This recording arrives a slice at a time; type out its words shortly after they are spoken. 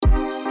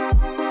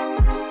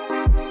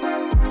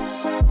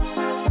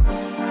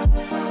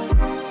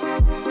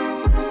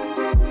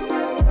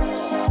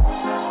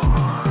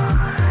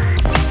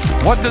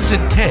What does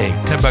it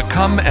take to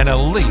become an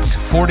elite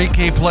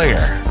 40K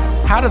player?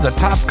 How do the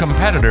top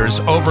competitors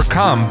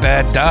overcome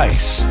bad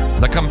dice?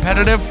 The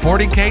Competitive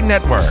 40K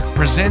Network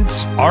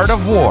presents Art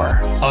of War,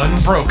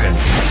 Unbroken.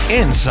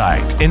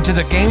 Insight into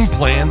the game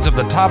plans of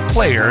the top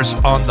players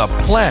on the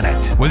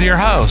planet with your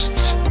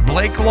hosts,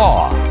 Blake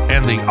Law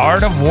and the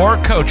Art of War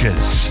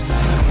coaches.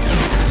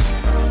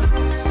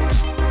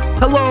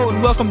 Hello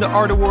and welcome to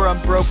Art of War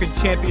Unbroken.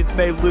 Champions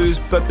may lose,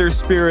 but their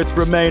spirits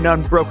remain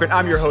unbroken.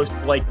 I'm your host,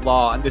 Blake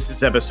Law, and this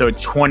is episode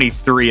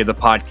 23 of the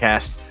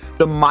podcast.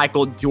 The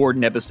Michael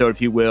Jordan episode, if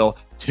you will,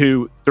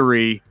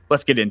 2-3.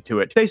 Let's get into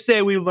it. They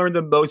say we learn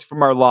the most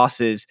from our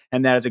losses,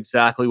 and that is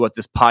exactly what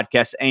this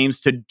podcast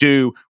aims to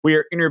do. We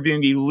are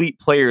interviewing elite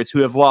players who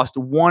have lost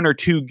one or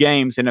two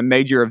games in a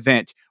major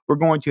event. We're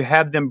going to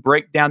have them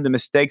break down the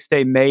mistakes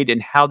they made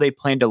and how they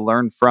plan to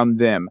learn from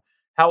them.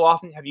 How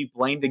often have you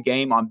blamed the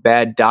game on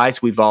bad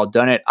dice? We've all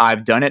done it.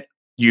 I've done it.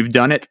 You've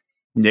done it.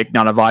 Nick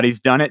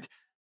Nanavati's done it.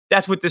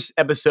 That's what this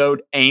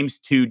episode aims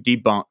to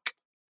debunk.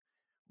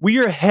 We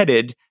are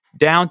headed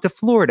down to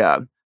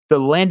Florida, the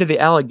land of the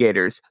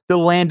alligators, the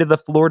land of the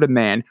Florida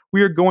man.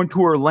 We are going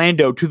to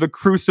Orlando to the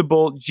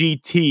Crucible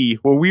GT,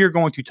 where we are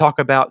going to talk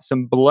about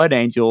some blood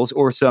angels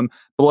or some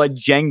blood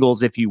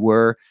jangles, if you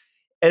were,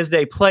 as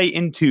they play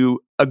into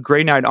a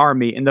Grey Knight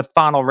army in the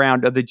final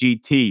round of the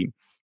GT.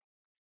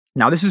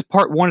 Now, this is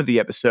part one of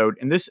the episode.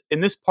 In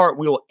this part,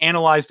 we will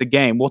analyze the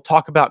game. We'll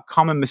talk about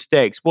common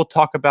mistakes. We'll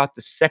talk about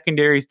the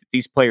secondaries that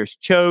these players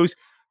chose,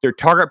 their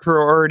target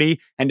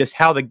priority, and just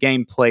how the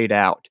game played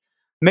out.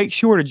 Make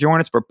sure to join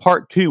us for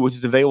part two, which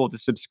is available to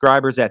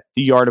subscribers at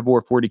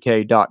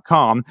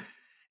theartofwar40k.com,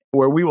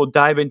 where we will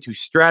dive into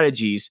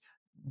strategies,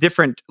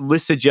 different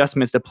list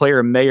adjustments the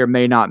player may or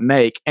may not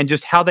make, and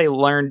just how they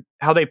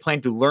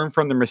plan to learn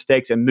from their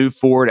mistakes and move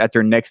forward at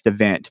their next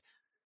event.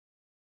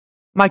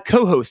 My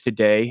co-host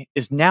today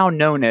is now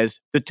known as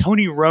the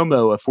Tony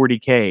Romo of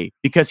 40K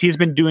because he has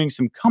been doing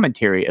some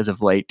commentary as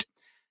of late.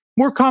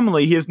 More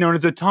commonly, he is known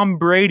as the Tom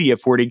Brady of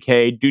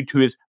 40K due to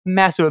his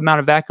massive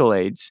amount of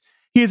accolades.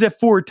 He is a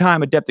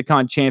 4-time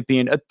Adepticon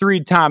champion, a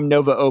 3-time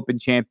Nova Open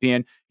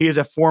champion. He is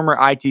a former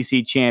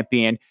ITC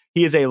champion.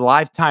 He is a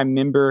lifetime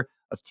member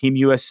of Team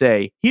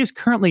USA. He is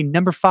currently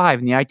number 5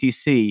 in the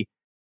ITC.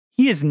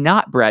 He is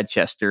not Brad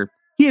Chester.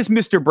 He is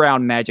Mr.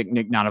 Brown Magic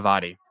Nick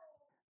Nanavati.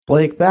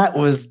 Blake, that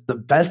was the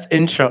best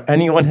intro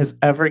anyone has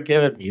ever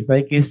given me.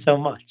 Thank you so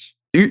much.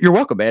 You're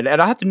welcome, man.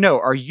 And I have to know,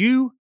 are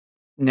you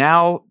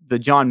now the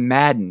John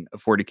Madden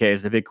of 40K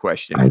is the big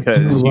question.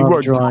 Because you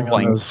are drawing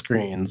on those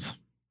screens.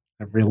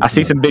 I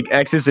see some big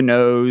X's and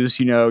O's,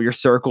 you're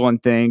circling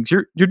things.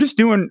 You're just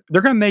doing,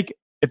 they're going to make,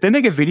 if they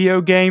make a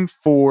video game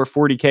for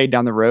 40K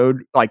down the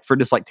road, like for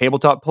just like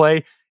tabletop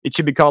play, it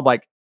should be called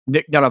like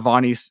Nick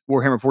Nanavati's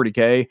Warhammer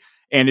 40K.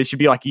 And it should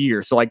be like a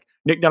year. So like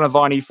Nick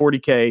Nanavati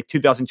 40K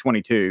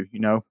 2022,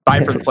 buy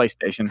it for the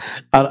PlayStation.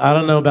 I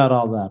don't know about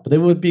all that, but it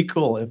would be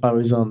cool if I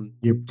was on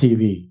your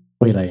TV.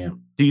 Wait, I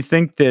am. Do you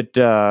think that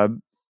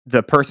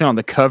the person on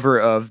the cover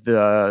of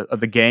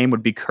the game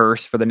would be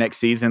cursed for the next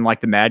season,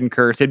 like the Madden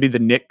curse? It'd be the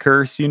Nick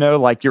curse,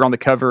 like you're on the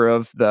cover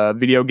of the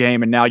video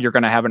game and now you're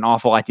going to have an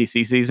awful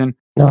ITC season?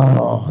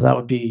 No, that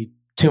would be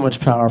too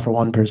much power for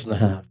one person to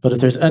have. But if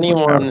there's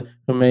anyone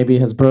who maybe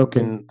has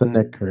broken the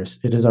Nick curse,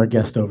 it is our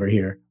guest over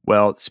here.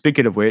 Well,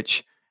 speaking of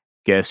which,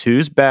 guess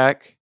who's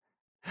back?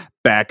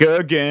 Back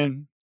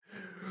again.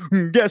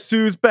 Guess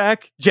who's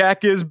back?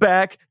 Jack is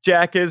back.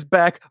 Jack is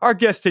back. Our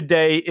guest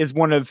today is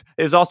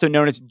also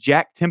known as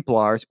Jack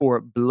Templars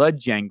or Blood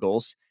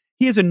Jangles.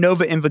 He is a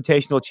Nova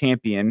Invitational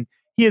champion.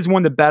 He has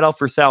won the Battle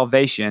for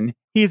Salvation.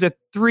 He is a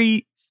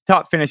 3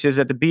 top finishes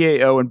at the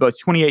BAO in both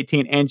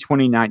 2018 and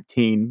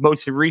 2019.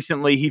 Most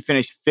recently, he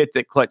finished 5th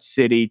at Clutch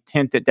City,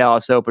 10th at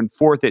Dallas Open,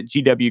 4th at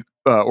GW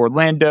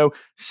Orlando,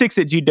 6th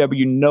at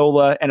GW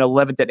NOLA, and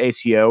 11th at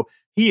ACO.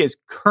 He is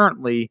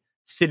currently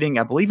sitting,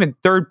 I believe, in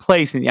 3rd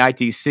place in the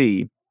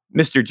ITC,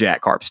 Mr.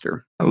 Jack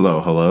Harpster.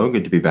 Hello.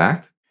 Good to be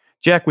back.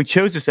 Jack, we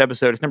chose this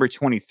episode. It's number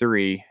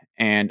 23,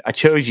 and I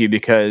chose you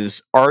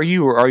because are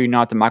you or are you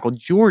not the Michael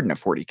Jordan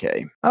of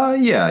 40K?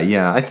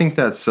 Yeah. I think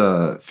that's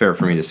fair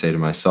for me to say to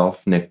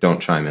myself. Nick,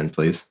 don't chime in,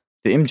 please.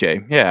 The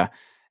MJ, yeah.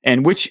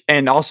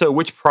 And also,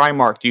 which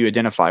Primarch do you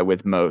identify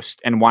with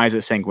most, and why is it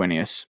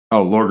Sanguinius?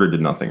 Oh, Lorgar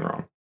did nothing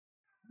wrong.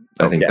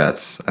 I think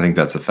that's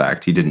a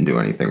fact. He didn't do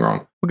anything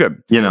wrong. Well,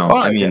 good.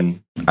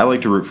 I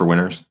like to root for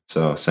winners,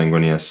 so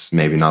Sanguinius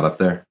maybe not up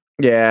there.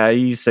 Yeah,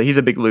 he's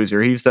a big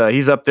loser. He's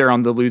up there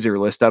on the loser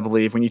list, I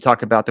believe, when you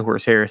talk about the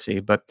Horse Heresy.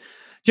 But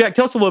Jack,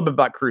 tell us a little bit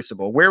about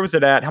Crucible. Where was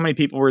it at? How many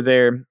people were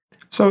there?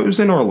 So it was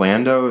in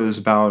Orlando. It was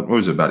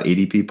about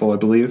 80 people, I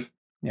believe.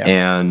 Yeah.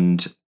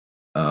 And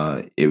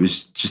it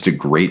was just a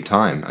great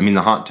time. I mean,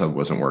 the hot tub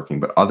wasn't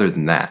working, but other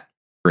than that,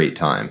 great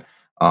time.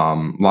 A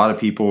lot of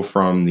people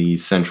from the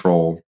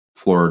Central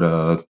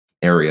Florida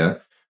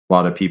area. A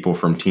lot of people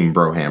from Team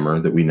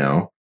Brohammer that we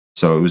know.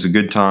 So it was a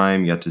good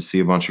time. You got to see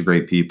a bunch of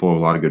great people, a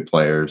lot of good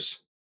players.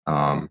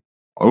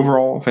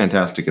 Overall,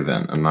 fantastic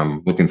event, and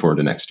I'm looking forward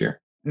to next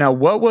year. Now,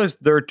 what was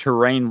their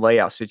terrain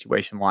layout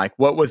situation like?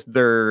 What was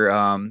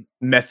their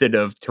method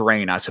of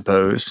terrain, I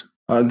suppose?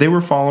 They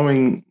were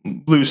following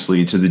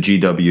loosely to the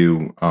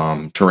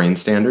GW terrain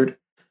standard.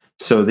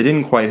 So they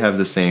didn't quite have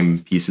the same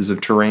pieces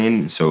of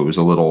terrain. So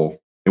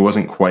it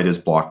wasn't quite as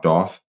blocked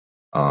off.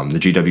 The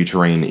GW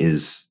terrain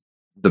is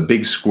the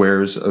big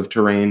squares of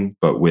terrain,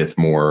 but with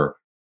more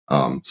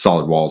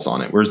solid walls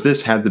on it. Whereas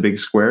this had the big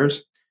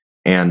squares,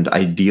 and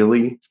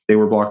ideally they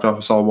were blocked off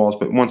with solid walls.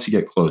 But once you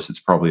get close, it's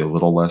probably a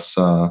little less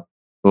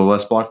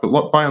blocked.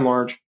 But by and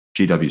large,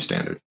 GW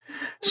standard.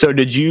 So,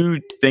 did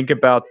you think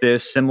about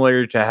this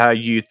similar to how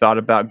you thought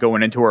about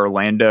going into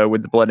Orlando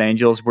with the Blood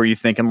Angels? Were you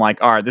thinking like,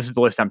 all right, this is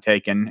the list I'm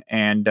taking,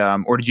 and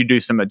or did you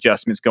do some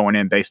adjustments going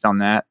in based on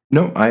that?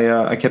 No,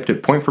 I kept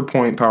it point for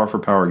point, power for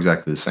power,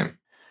 exactly the same.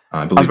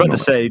 I I was believe about in to all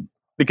that. say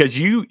because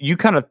you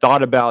kind of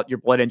thought about your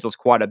Blood Angels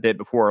quite a bit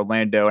before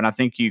Orlando, and I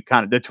think you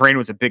kind of the terrain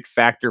was a big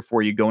factor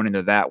for you going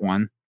into that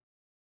one.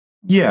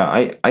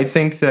 Yeah, I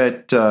think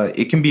that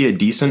it can be a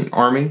decent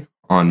army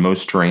on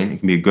most terrain. It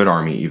can be a good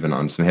army even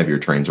on some heavier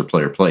terrains or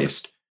player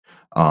placed.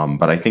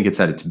 But I think it's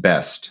at its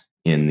best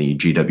in the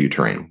GW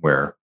terrain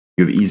where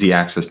you have easy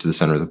access to the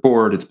center of the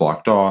board, it's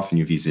blocked off, and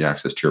you have easy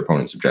access to your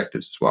opponent's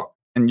objectives as well.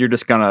 And you're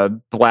just gonna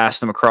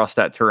blast them across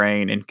that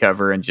terrain in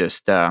cover and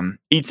just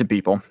eat some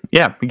people.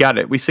 Yeah, we got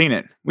it. We've seen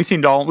it.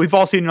 We've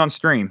all seen it on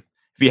stream.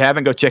 If you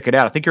haven't, go check it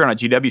out. I think you're on a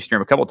GW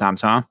stream a couple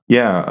times, huh?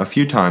 Yeah, a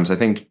few times. I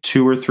think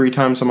 2 or 3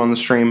 times I'm on the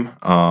stream.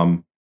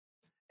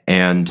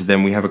 And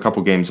then we have a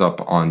couple games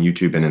up on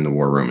YouTube and in the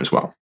War Room as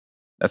well.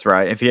 That's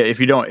right. If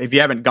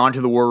you haven't gone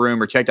to the War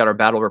Room or checked out our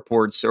battle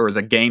reports or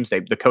the games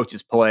the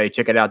coaches play,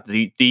 check it out.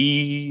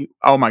 The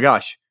oh my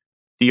gosh,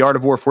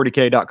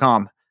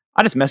 theartofwar40k.com.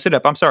 I just messed it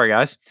up. I'm sorry,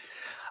 guys.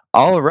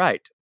 All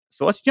right.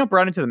 So let's jump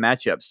right into the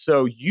matchups.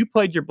 So you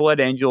played your Blood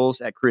Angels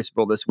at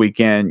Crucible this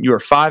weekend. You were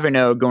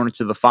 5-0 going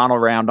into the final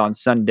round on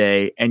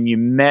Sunday, and you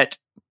met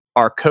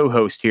our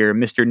co-host here,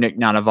 Mr. Nick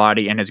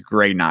Nanavati, and his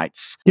Grey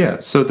Knights. Yeah,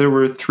 so there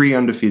were 3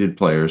 undefeated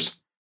players.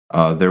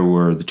 There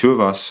were the 2 of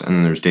us, and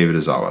then there's David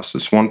Azawa. So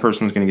this one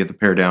person was going to get the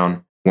pair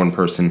down. One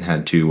person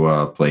had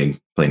to play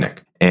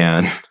Nick.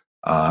 And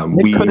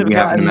we happened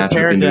to match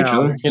up into each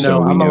other. You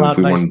know, I'm allowed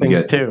nice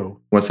things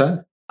too. What's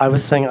that? I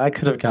was saying I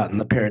could have gotten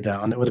the pair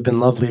down. It would have been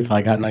lovely if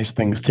I got nice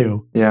things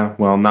too. Yeah,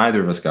 well,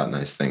 neither of us got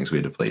nice things. We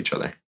had to play each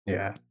other.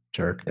 Yeah,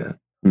 jerk. Yeah.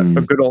 A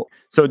good old.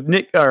 So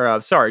Nick,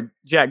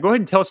 Jack, go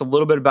ahead and tell us a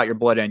little bit about your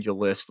Blood Angel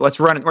list. Let's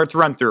run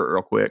through it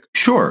real quick.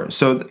 Sure.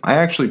 So I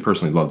actually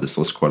personally love this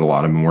list quite a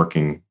lot. I've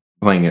been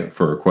playing it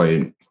for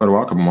quite a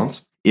while, a couple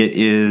months. It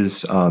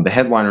is the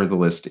headliner of the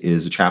list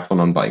is a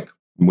chaplain on bike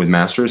with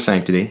Master of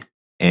Sanctity.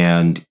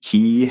 And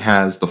he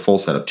has the full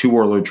setup, 2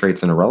 warlord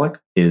traits and a relic.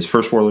 His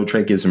first warlord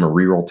trait gives him a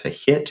reroll to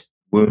hit,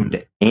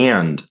 wound,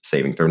 and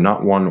saving throw.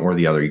 Not one or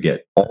the other. You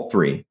get all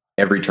 3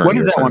 every turn. What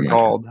is that one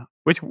called?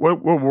 What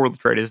warlord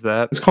trait is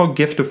that? It's called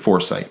Gift of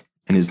Foresight.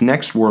 And his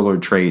next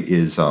warlord trait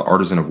is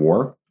Artisan of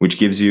War, which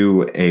gives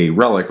you a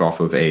relic off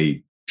of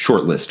a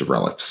short list of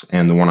relics.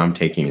 And the one I'm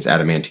taking is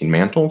Adamantine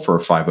Mantle for a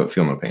 5-up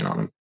Feel No Pain on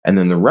him. And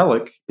then the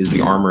relic is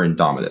the Armor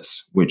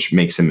Indomitus, which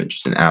makes him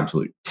just an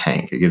absolute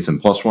tank. It gives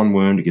him +1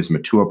 wound, it gives him a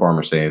 2-up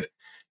armor save.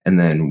 And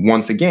then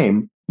once a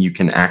game, you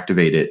can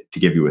activate it to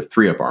give you a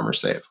 3-up armor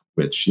save,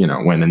 which, you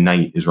know, when a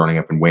knight is running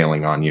up and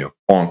wailing on you,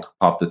 bonk,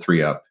 pop the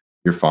 3-up,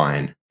 you're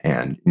fine,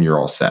 and you're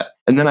all set.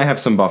 And then I have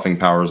some buffing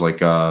powers like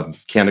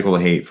Canticle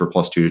of Hate for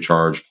 +2 to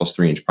charge,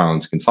 +3 inch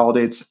pylons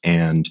consolidates,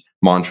 and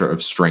Mantra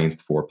of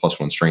Strength for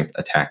 +1 strength,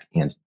 attack,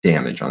 and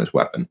damage on his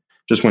weapon.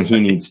 Just when he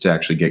needs to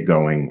actually get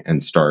going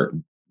and start,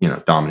 you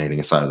know,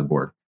 dominating a side of the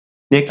board.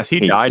 Nick, has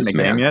he died in the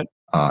game yet?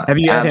 Have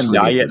you had him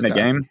die yet in the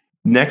game?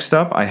 Next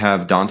up, I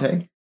have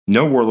Dante.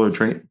 No warlord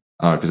trait,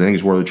 because I think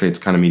his warlord trait's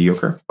kind of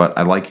mediocre, but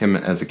I like him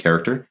as a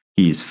character.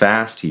 He's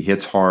fast, he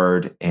hits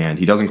hard, and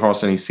he doesn't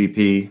cost any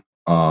CP.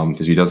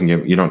 Because you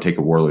don't take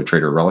a warlord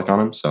trait or a relic on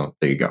him, so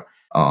there you go.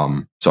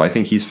 So I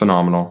think he's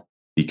phenomenal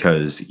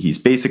because he's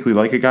basically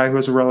like a guy who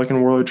has a relic and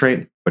a warlord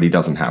trait, but he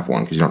doesn't have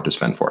one because you don't have to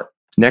spend for it.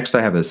 Next,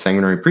 I have a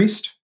Sanguinary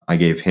Priest. I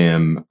gave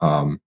him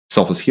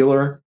Selfless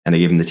Healer, and I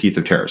gave him the Teeth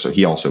of Terror, so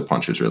he also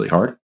punches really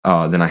hard.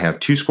 Then I have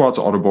 2 squads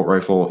of Autobolt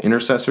Rifle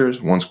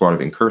Intercessors, 1 squad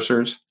of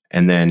Incursors,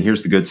 and then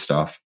here's the good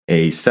stuff: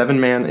 a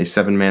 7-man, a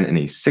 7-man, and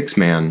a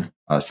 6-man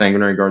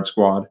Sanguinary Guard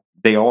squad.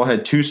 They all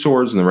had 2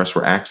 swords and the rest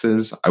were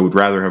axes. I would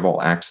rather have all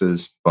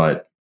axes,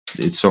 but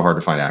it's so hard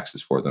to find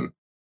axes for them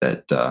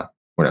that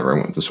whatever, I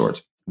went with the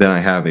swords. Then I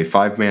have a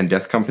 5-man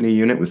Death Company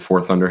unit with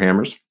 4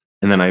 Thunderhammers.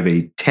 And then I have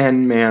a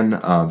 10-man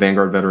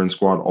Vanguard Veteran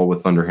squad, all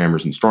with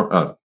Thunderhammers and Storm...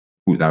 that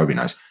would be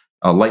nice.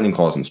 Lightning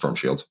Claws and Storm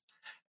Shields.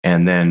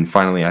 And then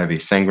finally, I have a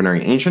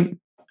Sanguinary Ancient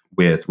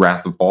with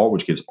Wrath of Ball,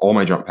 which gives all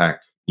my jump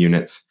pack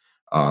units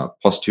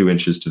 +2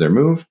 inches to their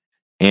move.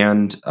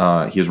 And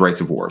he has Rights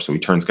of War, so he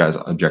turns guys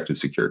objective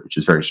secured, which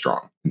is very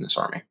strong in this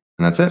army.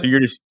 And that's it. So you're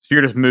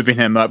just moving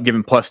him up,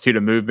 giving +2 to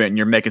movement, and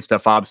you're making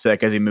stuff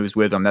obsec as he moves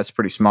with him. That's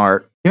pretty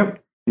smart.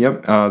 Yep.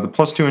 The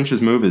 +2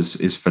 inches move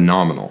is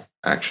phenomenal,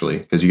 actually,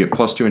 because you get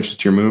 +2 inches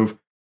to your move,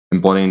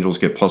 and Blood Angels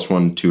get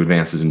 +1 to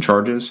advances and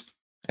charges.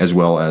 as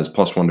well as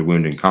 +1 to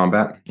wound in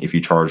combat if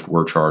you charged,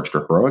 were charged,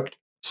 or heroic.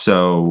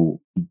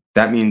 So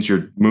that means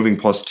you're moving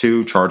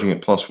 +2, charging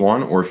at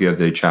 +1, or if you have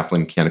the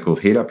Chaplain Canticle of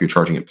Hate up, you're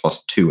charging at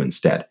 +2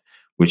 instead,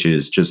 which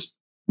is just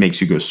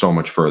makes you go so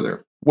much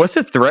further. What's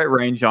the threat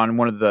range on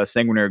one of the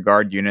Sanguinary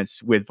Guard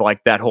units with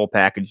like that whole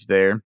package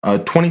there?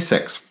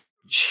 26.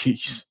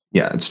 Jeez.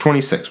 Yeah, it's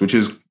 26, which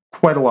is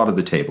quite a lot of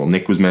the table.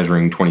 Nick was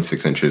measuring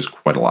 26 inches,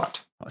 quite a lot.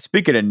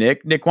 Speaking of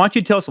Nick, why don't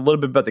you tell us a little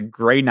bit about the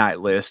Grey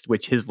Knight list,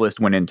 which his list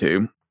went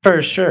into?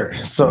 For sure.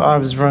 So I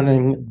was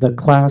running the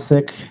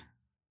classic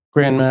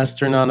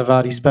Grandmaster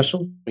Nanavati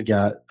special. We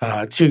got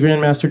 2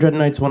 Grandmaster Dread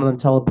Knights, one of them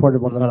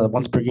teleported, one of them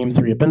once per game,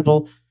 3 at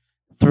Pinfall,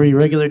 3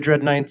 regular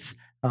Dread Knights.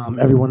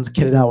 Everyone's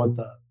kitted out with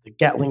the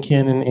Gatling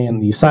Cannon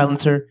and the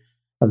Silencer,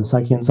 the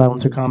Psychian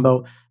Silencer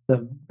combo.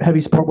 The heavy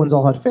support ones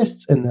all had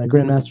fists, and the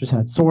Grandmasters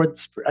had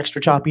swords for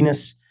extra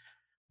choppiness.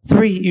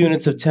 3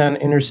 units of 10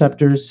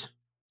 Interceptors.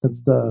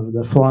 That's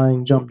the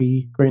flying,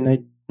 jumpy Grey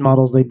Knight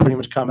models. They pretty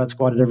much combat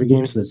squatted every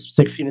game, so there's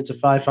 6 units of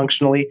 5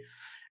 functionally.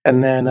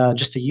 And then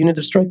just a unit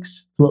of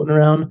strikes floating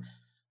around.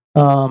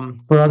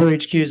 For other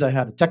HQs, I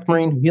had a Tech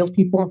Marine who heals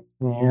people,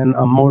 and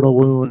a Mortal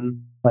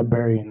Wound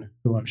Librarian,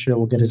 who I'm sure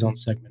will get his own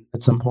segment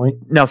at some point.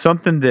 Now,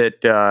 something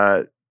that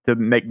to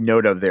make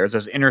note of there is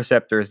those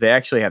Interceptors, they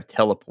actually have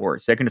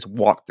teleports. They can just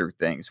walk through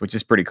things, which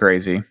is pretty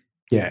crazy.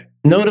 Yeah.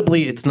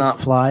 Notably, it's not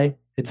fly.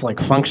 It's like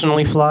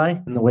functionally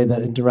fly in the way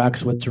that it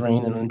interacts with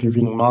terrain and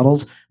intervening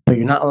models, but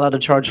you're not allowed to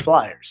charge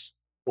flyers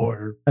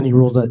or any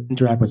rules that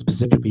interact with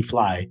specifically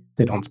fly.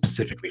 They don't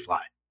specifically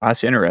fly.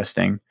 That's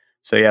interesting.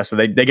 So yeah, so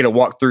they get to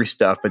walk through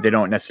stuff, but they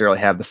don't necessarily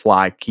have the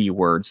fly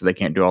keyword, so they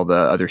can't do all the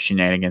other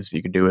shenanigans that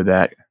you can do with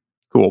that.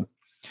 Cool.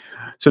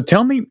 So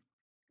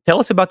tell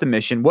us about the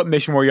mission. What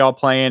mission were y'all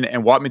playing,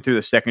 and walk me through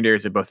the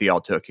secondaries that both of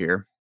y'all took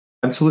here.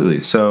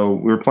 Absolutely. So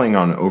we were playing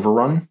on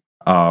Overrun,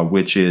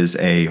 which is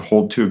a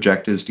hold 2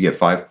 objectives to get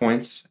 5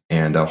 points,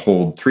 and a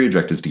hold 3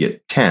 objectives to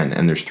get 10.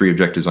 And there's 3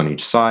 objectives on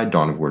each side,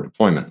 Dawn of War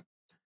deployment.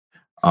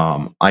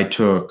 I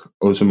took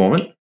Oza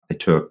Moment, I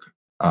took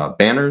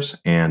Banners,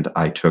 and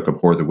I took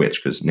Abhor the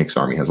Witch, because Nick's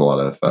army has a lot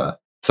of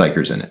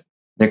Psychers in it.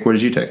 Nick, what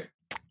did you take?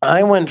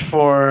 I went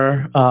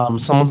for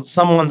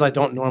some ones I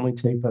don't normally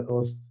take, but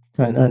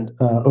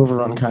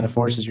Overrun kind of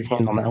forces your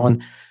hand on that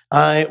one.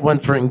 I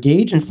went for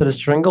Engage instead of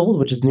Stranglehold,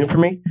 which is new for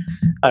me.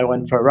 I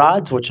went for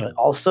Rods, which I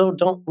also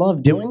don't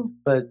love doing,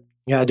 but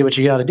you gotta do what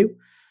you gotta do.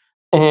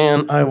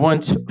 And I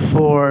went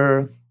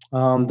for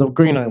the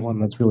Green Knight one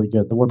that's really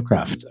good, the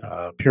Warpcraft,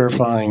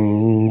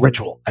 Purifying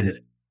Ritual. I did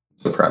it.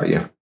 So proud of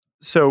you.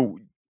 So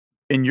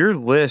in your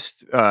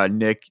list,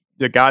 Nick,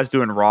 the guys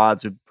doing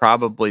rods would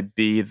probably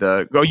be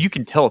you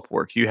can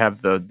teleport. You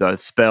have the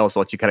spells that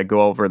let you kind of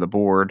go over the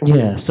board.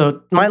 Yeah,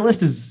 so my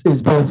list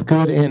is both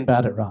good and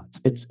bad at rods.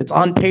 It's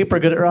on paper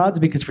good at rods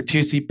because for 2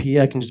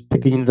 CP I can just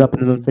pick a unit up in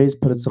the moon phase,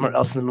 put it somewhere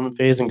else in the moon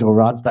phase, and go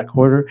rods that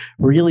quarter.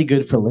 Really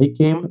good for late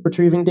game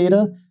retrieving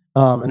data.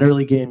 In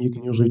early game you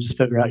can usually just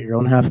figure out your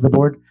own half of the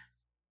board.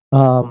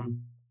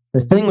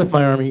 The thing with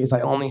my army is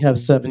I only have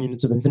 7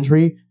 units of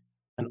infantry,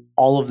 and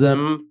all of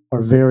them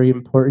are very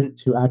important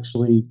to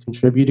actually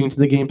contributing to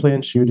the game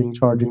plan, shooting,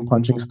 charging,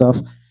 punching stuff.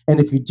 And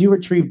if you do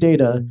retrieve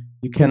data,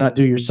 you cannot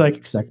do your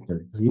psychic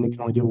secondary because you can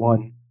only do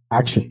 1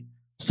 action.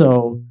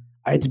 So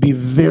I had to be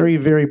very,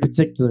 very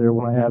particular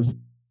when I have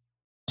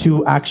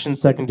 2 action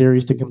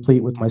secondaries to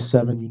complete with my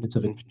 7 units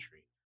of infantry.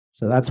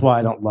 So that's why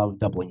I don't love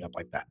doubling up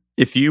like that.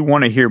 If you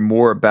want to hear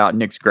more about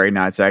Nick's Grey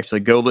Knights,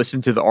 actually go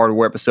listen to the Art of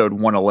War episode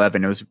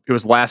 111. It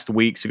was last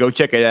week, so go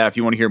check it out if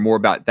you want to hear more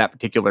about that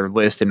particular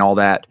list and all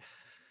that.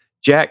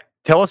 Jack,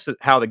 tell us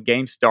how the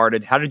game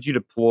started. How did you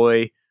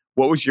deploy?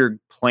 What was your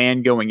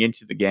plan going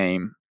into the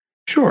game?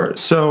 Sure.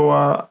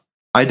 So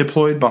I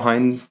deployed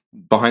behind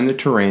the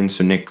terrain,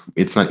 so Nick,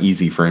 it's not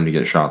easy for him to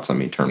get shots on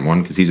me turn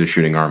 1 because he's a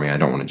shooting army. I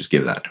don't want to just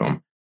give that to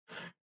him.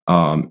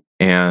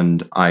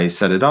 And I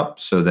set it up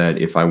so that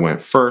if I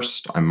went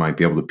first, I might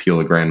be able to peel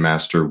a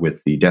Grandmaster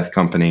with the Death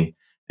Company.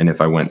 And if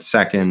I went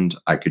second,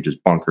 I could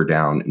just bunker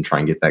down and try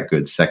and get that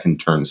good second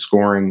turn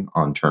scoring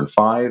on turn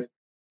 5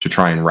 to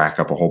try and rack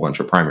up a whole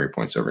bunch of primary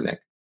points over Nick.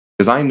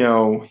 Because I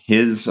know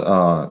his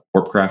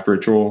Warpcraft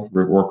ritual,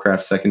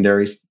 Warcraft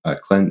secondaries,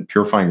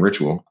 Purifying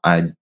Ritual.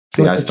 I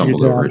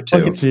stumbled over it too.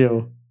 Look at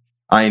you.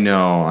 I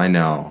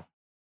know.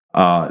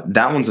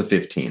 That one's a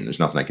 15. There's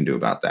nothing I can do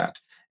about that.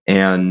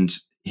 And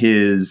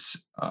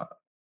his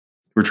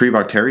Retrieve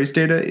Octarius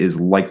data is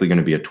likely going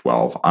to be a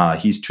 12.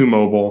 He's too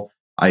mobile.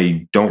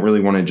 I don't really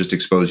want to just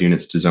expose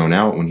units to zone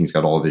out when he's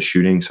got all of his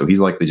shooting, so he's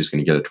likely just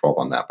going to get a 12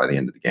 on that by the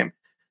end of the game.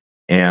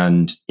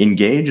 And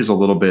Engage is a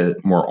little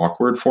bit more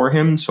awkward for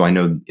him, so I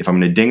know if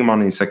I'm going to ding him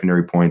on any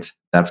secondary points,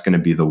 that's going to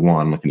be the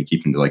one looking to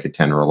keep him to like a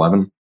 10 or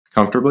 11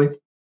 comfortably.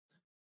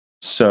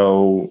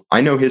 So I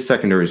know his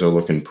secondaries are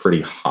looking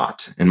pretty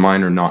hot, and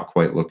mine are not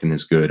quite looking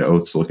as good.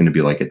 Oath's looking to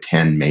be like a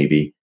 10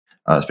 maybe.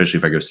 Especially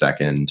if I go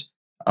second.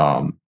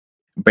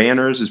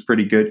 Banners is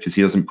pretty good because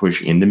he doesn't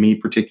push into me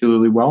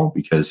particularly well,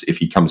 because if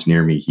he comes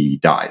near me, he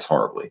dies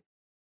horribly.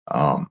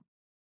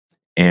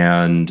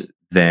 And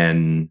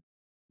then,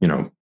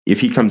 if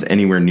he comes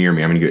anywhere near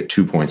me, I'm going to get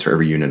 2 points for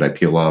every unit I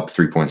peel up,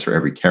 3 points for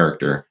every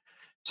character.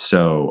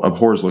 So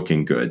Abhor's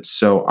looking good.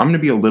 So I'm going to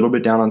be a little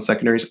bit down on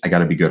secondaries. I got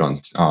to be good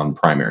on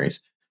primaries.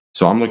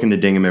 So I'm looking to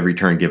ding him every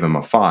turn, give him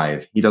a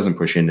 5. He doesn't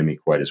push into me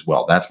quite as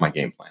well. That's my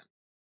game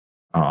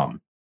plan.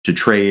 To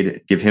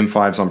trade, give him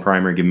 5s on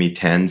primary, give me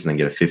 10s, and then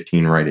get a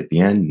 15 right at the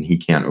end, and he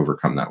can't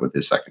overcome that with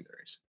his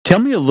secondaries. Tell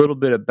me a little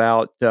bit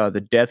about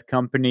the Death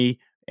Company,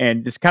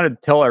 and just kind of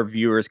tell our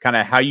viewers kind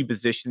of how you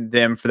positioned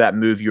them for that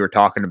move you were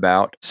talking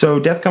about. So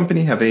Death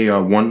Company have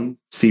a 1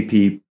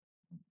 CP.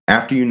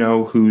 After you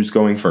know who's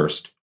going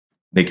first,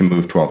 they can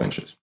move 12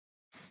 inches.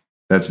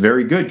 That's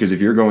very good, because if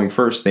you're going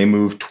first, they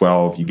move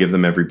 12. You give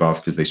them every buff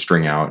because they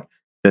string out.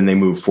 Then they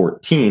move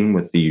 14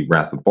 with the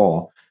Wrath of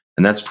Baal.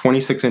 And that's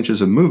 26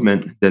 inches of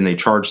movement. Then they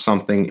charge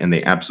something and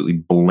they absolutely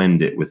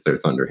blend it with their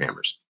Thunder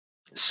Hammers.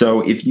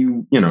 So if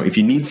you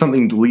need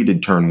something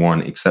deleted turn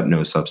 1, accept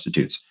no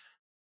substitutes.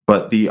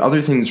 But the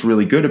other thing that's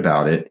really good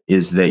about it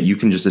is that you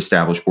can just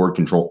establish board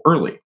control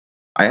early.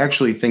 I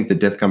actually think the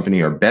Death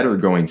Company are better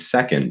going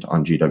second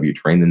on GW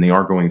terrain than they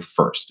are going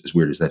first, as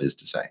weird as that is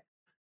to say.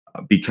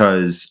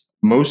 Because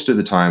most of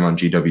the time on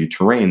GW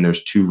terrain,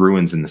 there's 2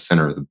 ruins in the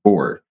center of the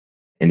board.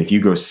 And if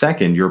you go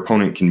second, your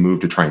opponent can move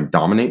to try and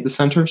dominate the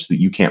center so that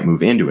you can't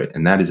move into it.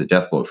 And that is a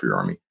death blow for your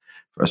army,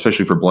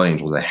 especially for Blood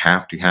Angels. They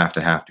have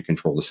to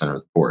control the center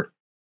of the board.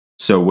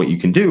 So what you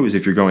can do is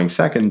if you're going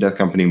second, Death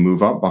Company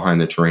move up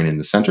behind the terrain in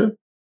the center.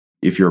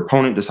 If your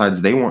opponent decides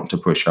they want to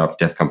push up,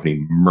 Death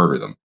Company murder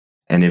them.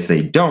 And if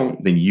they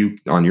don't, then you,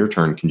 on your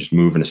turn, can just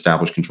move and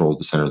establish control of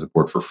the center of the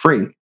board for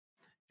free.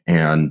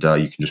 And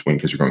you can just win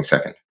because you're going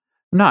second.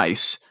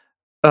 Nice.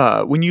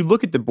 When you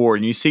look at the board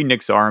and you see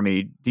Nick's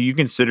army, do you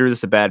consider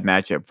this a bad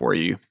matchup for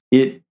you?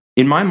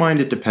 In my mind,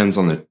 it depends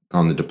on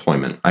the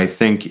deployment. I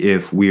think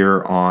if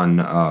we're on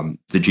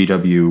the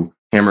GW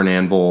Hammer and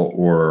Anvil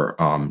or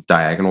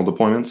diagonal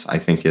deployments, I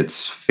think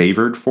it's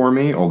favored for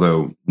me,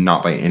 although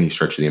not by any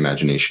stretch of the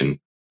imagination.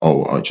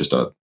 Just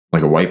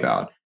like a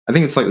wipeout. I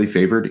think it's slightly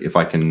favored if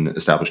I can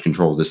establish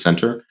control of the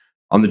center.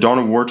 On the Dawn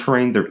of War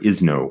terrain, there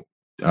is no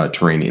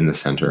terrain in the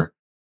center,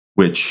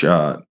 which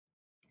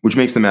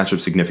makes the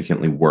matchup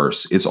significantly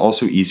worse. It's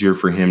also easier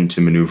for him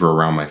to maneuver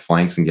around my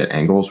flanks and get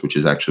angles, which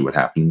is actually what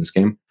happened in this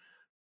game.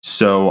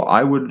 So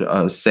I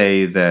would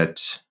say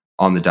that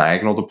on the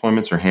diagonal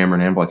deployments or Hammer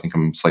and Anvil, I think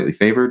I'm slightly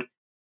favored.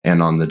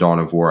 And on the Dawn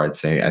of War, I'd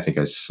say I think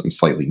I'm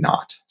slightly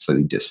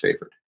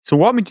disfavored. So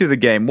walk me through the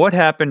game. What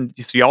happened?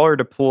 So y'all are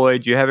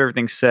deployed. You have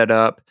everything set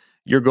up.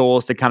 Your goal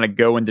is to kind of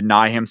go and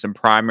deny him some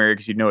primary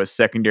because you know his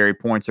secondary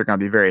points are going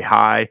to be very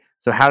high.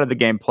 So how did the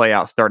game play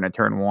out starting at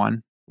turn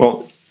 1?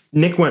 Well,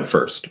 Nick went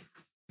first,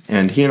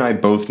 and he and I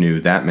both knew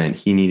that meant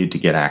he needed to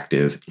get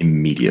active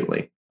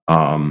immediately.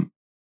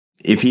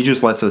 If he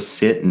just lets us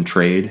sit and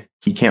trade,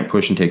 he can't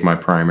push and take my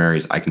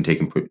primaries. I can take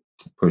and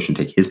push and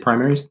take his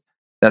primaries.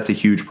 That's a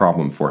huge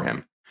problem for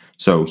him.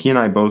 So he and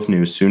I both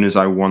knew as soon as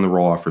I won the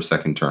roll-off for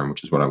second turn,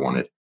 which is what I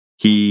wanted,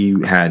 he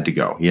had to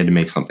go. He had to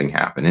make something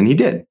happen, and he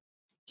did.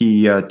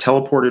 He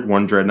teleported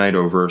one Dread Knight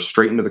over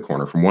straight into the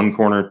corner, from one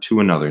corner to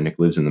another. Nick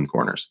lives in them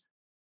corners.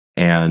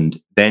 And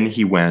then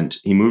he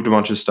moved a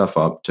bunch of stuff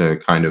up to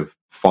kind of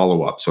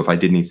follow up. So if I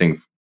did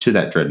anything to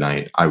that Dread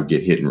Knight, I would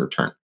get hit in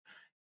return.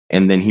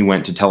 And then he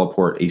went to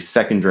teleport a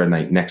second Dread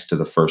Knight next to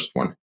the first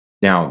one.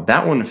 Now,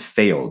 that one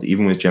failed,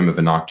 even with Gem of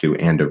Inoktu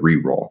and a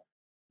reroll,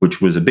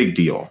 which was a big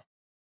deal,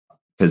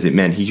 because it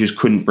meant he just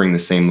couldn't bring the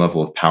same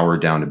level of power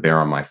down to bear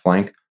on my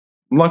flank.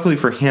 Luckily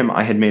for him,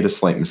 I had made a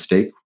slight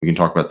mistake. We can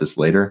talk about this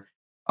later.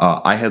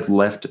 I had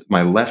left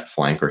my left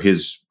flank, or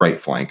his right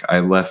flank, I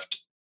left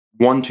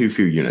one too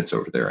few units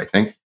over there, I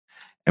think.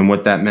 And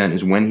what that meant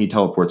is when he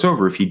teleports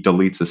over, if he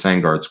deletes a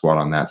Sangard squad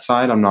on that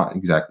side, I'm not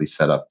exactly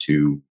set up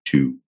to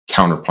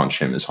counterpunch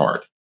him as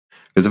hard.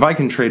 Because if I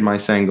can trade my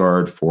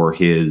Sangard for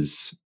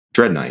his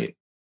Dread Knight,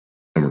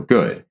 then we're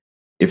good.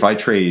 If I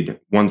trade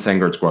one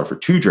Sangard squad for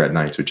 2 Dread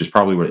Knights, which is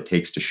probably what it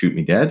takes to shoot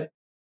me dead,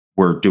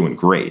 we're doing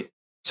great.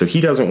 So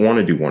he doesn't want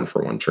to do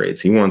 1-for-1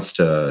 trades. He wants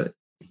to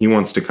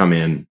come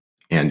in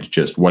and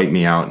just wipe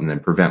me out and then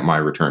prevent my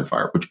return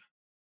fire, which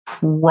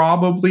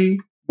probably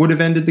would have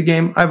ended the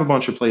game. I have a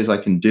bunch of plays I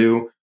can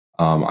do.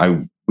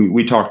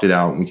 We talked it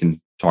out and we can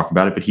talk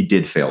about it, but he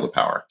did fail the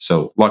power.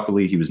 So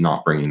luckily he was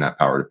not bringing that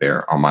power to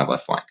bear on my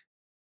left flank.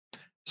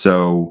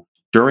 So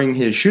during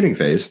his shooting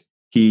phase,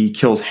 he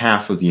kills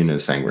half of the unit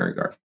of Sanguinary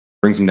Guard,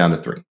 brings him down to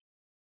 3.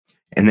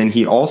 And then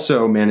he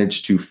also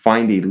managed to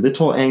find a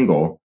little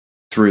angle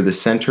through the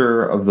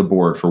center of the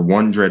board for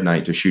one Dread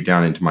Knight to shoot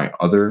down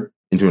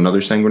into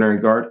another Sanguinary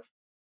Guard.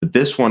 But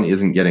this one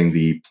isn't getting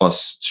the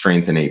plus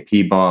strength and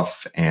AP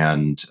buff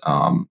and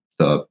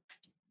the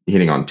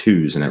hitting on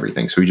 2s and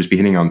everything. So he'd just be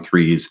hitting on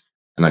 3s,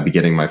 and I'd be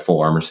getting my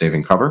full armor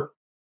saving cover.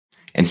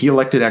 And he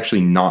elected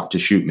actually not to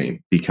shoot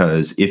me,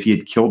 because if he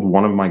had killed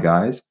one of my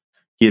guys,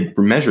 he had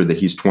measured that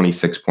he's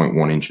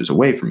 26.1 inches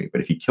away from me.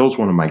 But if he kills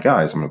one of my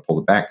guys, I'm going to pull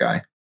the back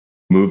guy,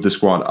 move the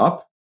squad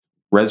up,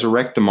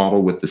 resurrect the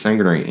model with the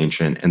Sanguinary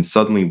Ancient, and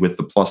suddenly with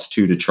the +2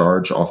 to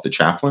charge off the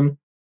Chaplain,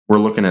 we're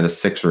looking at a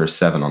 6 or a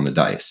 7 on the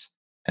dice.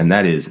 And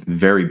that is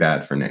very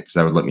bad for Nick, because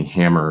that would let me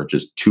hammer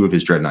just 2 of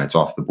his Dread Knights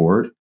off the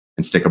board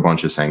and stick a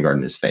bunch of Sandguard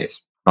in his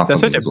face. That's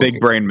such a big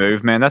brain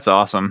move, man. That's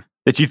awesome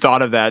that you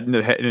thought of that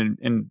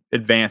in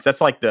advance.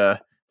 That's like the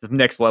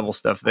next level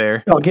stuff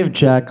there. I'll give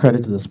Jack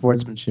credit to the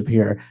sportsmanship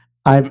here.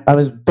 I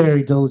was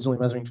very diligently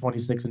measuring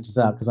 26 inches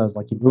out because I was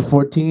like, you move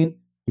 14,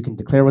 you can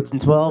declare what's in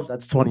 12.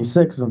 That's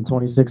 26. I'm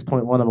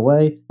 26.1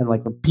 away. And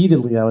like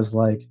repeatedly, I was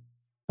like,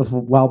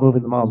 while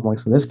moving the models, I'm like,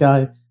 so this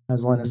guy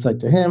has line of sight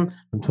to him.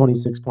 I'm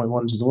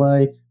 26.1 inches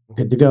away. I'm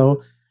good to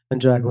go. And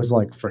Jack was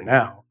like, for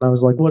now. And I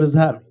was like, what does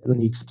that mean? And then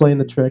he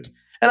explained the trick.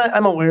 And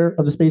I'm aware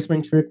of the Space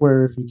Marine trick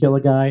where if you kill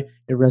a guy,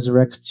 it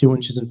resurrects 2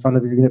 inches in front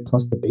of your unit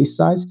plus the base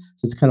size.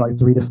 So it's kind of like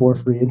 3 to 4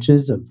 free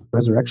inches of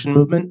resurrection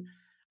movement.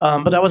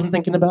 But I wasn't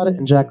thinking about it,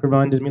 and Jack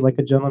reminded me like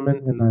a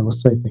gentleman, and I will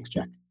say thanks,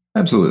 Jack.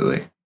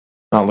 Absolutely.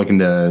 Not looking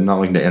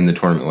to end the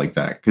tournament like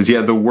that. Because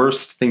the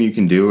worst thing you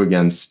can do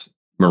against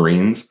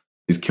Marines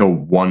is kill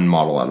one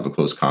model out of a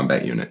close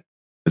combat unit.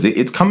 Because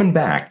it's coming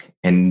back,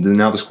 and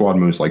now the squad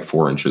moves like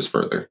 4 inches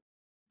further.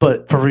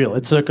 But for real, I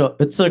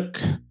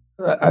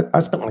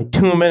spent like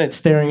 2 minutes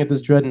staring at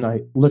this Dread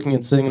Knight, looking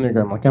at sitting in there,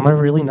 going like, am I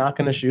really not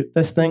going to shoot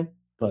this thing?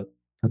 But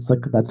that's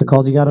the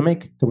calls you got to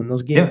make to win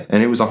those games. Yeah,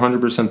 and it was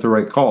 100% the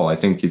right call. I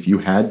think if you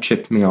had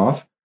chipped me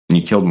off and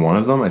you killed one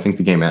of them, I think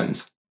the game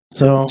ends.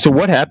 So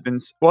what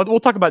happens? Well, we'll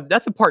talk about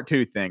that's a part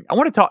 2 thing. I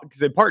want to talk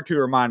because part 2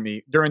 remind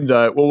me during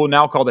what we'll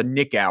now call the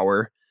Nick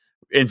hour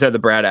instead of the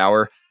Brad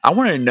hour. I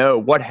want to know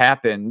what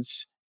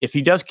happens if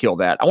he does kill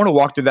that. I want to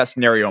walk through that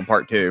scenario in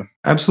part 2.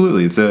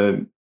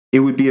 Absolutely, it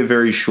would be a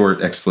very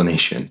short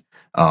explanation.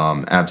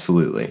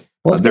 Absolutely.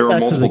 There were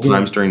multiple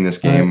times during this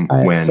game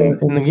when... So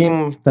in the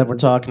game that we're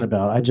talking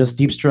about, I just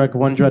deep struck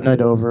 1 Dread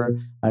Knight over.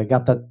 I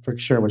got that for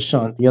sure with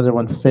Shunt. The other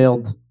one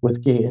failed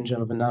with Gate and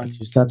Gentleman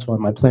Noctis. That's why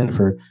my plan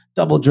for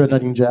double Dread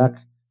Knighting Jack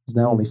is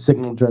now only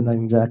single Dread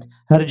Knighting Jack.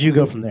 How did you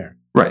go from there?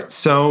 Right.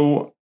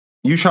 So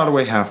you shot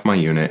away half my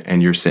unit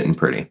and you're sitting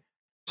pretty.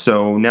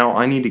 So now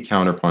I need to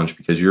counterpunch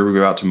because you're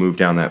about to move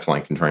down that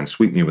flank and try and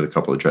sweep me with a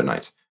couple of Dread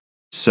Knights.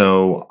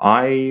 So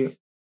I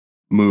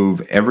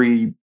move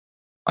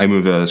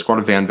a squad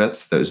of Van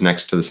Vets that is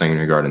next to the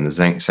Sanguinary Guard and the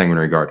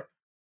Sanguinary Guard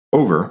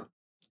over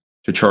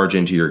to charge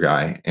into your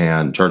guy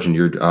and charge into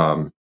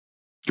your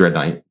Dread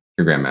Knight,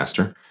 your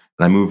Grandmaster. And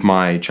I move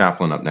my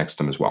Chaplain up next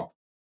to him as well.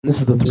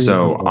 This is the 3.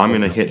 So I'm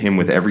going to hit him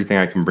with everything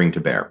I can bring to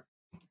bear.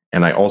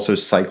 And I also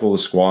cycle the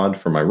squad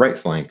from my right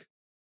flank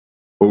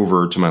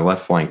over to my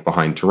left flank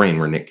behind terrain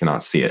where Nick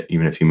cannot see it,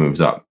 even if he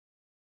moves up.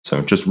 So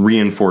just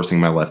reinforcing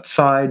my left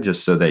side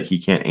just so that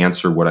he can't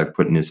answer what I've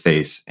put in his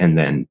face and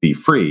then be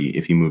free.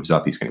 If he moves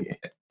up, he's going to get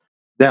hit.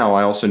 Now,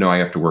 I also know I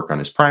have to work on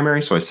his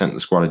primary, so I sent the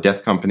squad of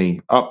Death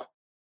Company up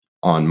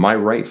on my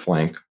right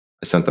flank.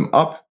 I sent them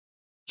up,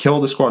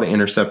 killed the squad of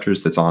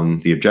Interceptors that's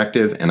on the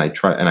objective, and I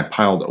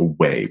piled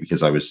away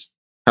because I was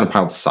kind of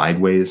piled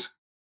sideways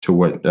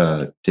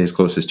to his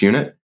closest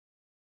unit.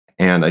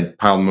 And I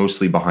piled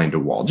mostly behind a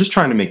wall, just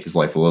trying to make his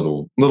life a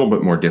little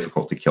bit more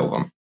difficult to kill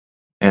them.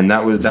 And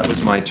that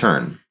was my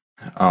turn.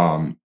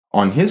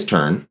 On his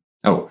turn,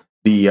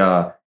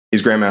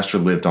 his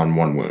Grandmaster lived on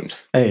 1 wound.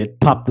 Hey, it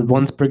popped the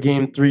once per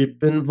game 3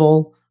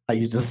 Binvol. I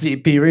used a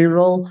CP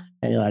reroll,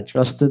 and I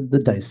trusted the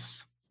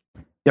dice.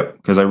 Yep,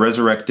 because I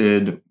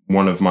resurrected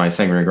one of my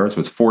Sanguinary Guards,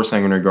 so it's 4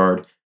 Sanguinary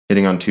Guard,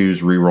 hitting on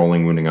 2s,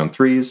 rerolling, wounding on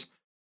 3s.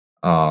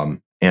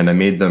 And I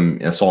made them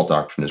Assault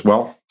Doctrine as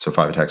well, so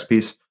 5 attacks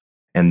apiece.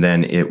 And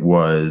then it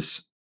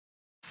was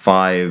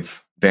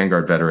 5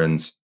 Vanguard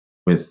Veterans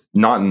with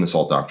not an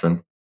Assault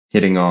Doctrine,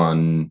 hitting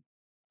on,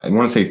 I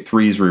want to say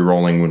 3s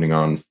rerolling, wounding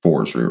on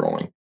 4s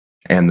rerolling,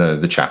 and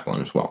the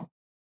Chaplain as well.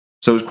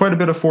 So it was quite a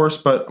bit of force,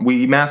 but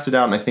we mathed it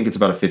out, and I think it's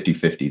about a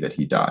 50-50 that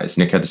he dies.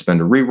 Nick had to spend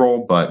a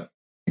reroll, but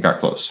it got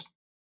close.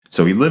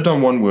 So he lived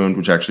on 1 wound,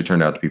 which actually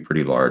turned out to be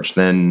pretty large.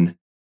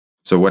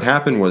 So what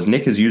happened was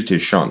Nick has used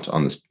his Shunt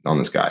on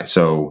this guy.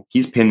 So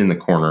he's pinned in the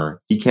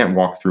corner. He can't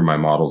walk through my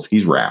models.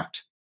 He's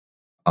wrapped.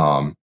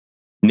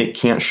 Nick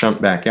can't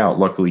Shunt back out.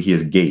 Luckily, he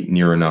has Gate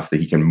near enough that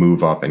he can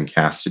move up and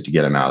cast it to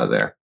get him out of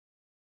there.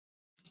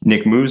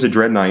 Nick moves a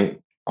Dread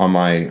Knight on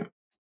my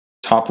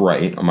top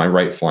right, on my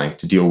right flank,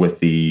 to deal with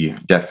the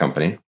Death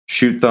Company.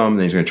 Shoot them,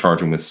 then he's going to charge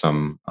them with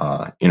some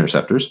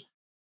Interceptors.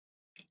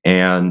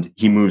 And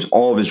he moves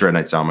all of his Dread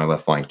Knights down my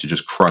left flank to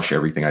just crush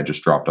everything I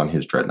just dropped on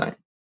his Dread Knight,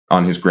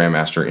 on his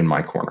Grandmaster in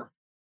my corner.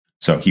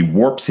 So he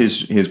warps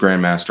his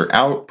Grandmaster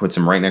out, puts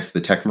him right next to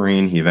the Tech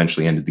Marine. He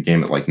eventually ended the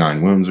game at like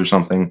 9 wounds or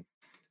something.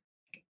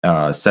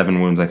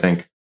 7 wounds, I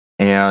think.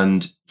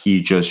 And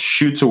he just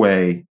shoots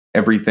away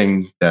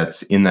everything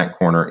that's in that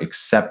corner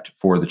except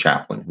for the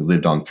Chaplain, who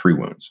lived on 3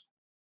 wounds.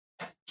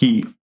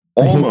 He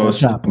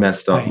almost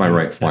messed up my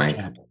right flank.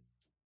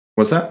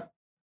 What's that?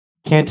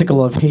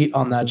 Canticle of hate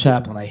on that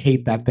Chaplain. I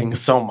hate that thing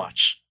so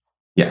much.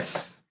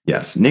 Yes.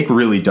 Nick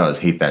really does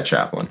hate that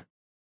Chaplain.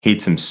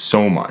 Hates him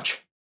so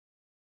much.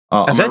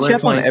 Has that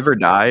Chaplain ever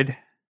died?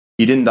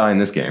 He didn't die in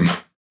this game.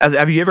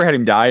 Have you ever had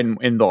him die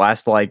in the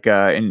last,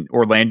 in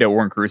Orlando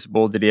or in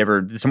Crucible?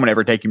 Did someone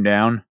ever take him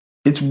down?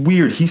 It's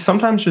weird. He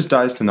sometimes just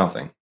dies to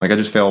nothing. Like, I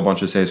just fail a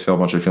bunch of saves, fail a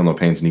bunch of feel no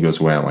pains, and he goes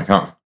away. I'm like,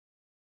 huh.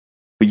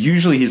 But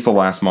usually he's the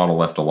last model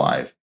left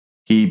alive.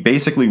 He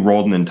basically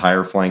rolled an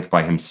entire flank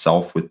by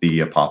himself with the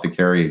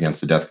Apothecary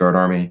against the Death Guard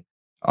army.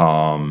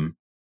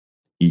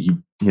 He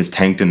has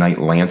tanked a Knight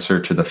Lancer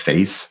to the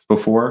face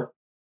before.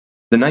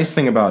 The nice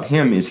thing about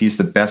him is he's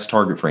the best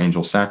target for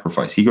Angel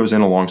Sacrifice. He goes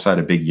in alongside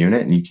a big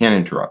unit, and you can't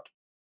interrupt.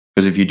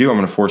 Because if you do, I'm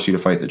going to force you to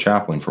fight the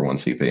Chaplain for 1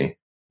 CP.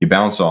 You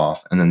bounce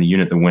off, and then the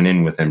unit that went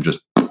in with him just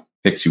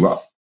picks you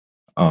up.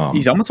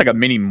 He's almost like a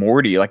mini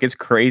Morty. Like, it's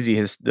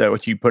crazy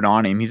what you put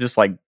on him. He's just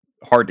like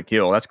hard to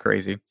kill. That's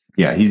crazy.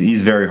 Yeah,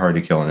 he's very hard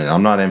to kill, and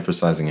I'm not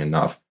emphasizing it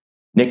enough.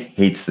 Nick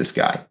hates this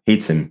guy,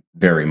 hates him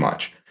very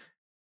much,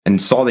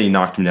 and saw that he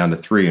knocked him down to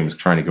 3 and was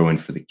trying to go in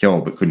for the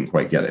kill, but couldn't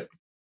quite get it.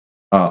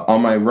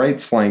 On my right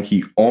flank,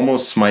 he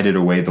almost smited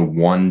away the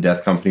one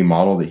Death Company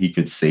model that he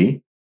could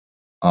see,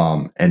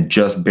 and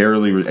just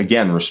barely,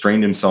 again,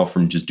 restrained himself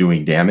from just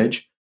doing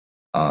damage,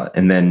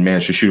 and then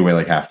managed to shoot away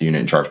like half the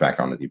unit and charge back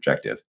onto the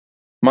objective.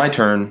 My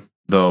turn,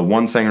 the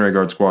one Sanguinary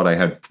Guard squad I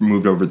had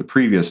moved over the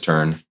previous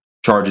turn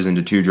charges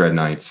into 2 Dread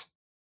Knights,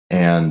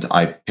 and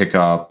I pick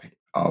up his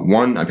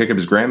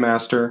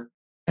Grandmaster,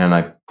 and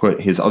I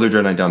put his other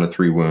Dread Knight down to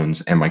 3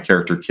 wounds, and my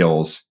character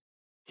kills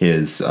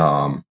his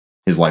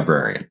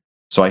Librarian.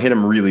 So I hit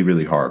him really,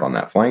 really hard on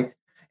that flank,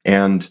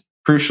 and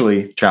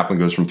crucially, Chaplain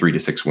goes from 3 to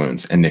 6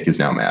 wounds, and Nick is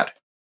now mad.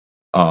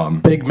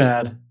 Big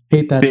mad.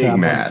 Hate that big Chaplain.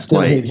 mad. Still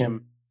hate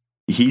him.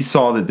 He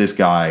saw that this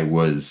guy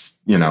was,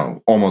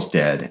 almost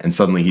dead, and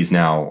suddenly he's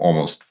now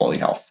almost fully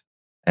health,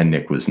 and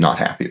Nick was not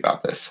happy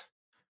about this.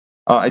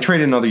 I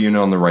traded another unit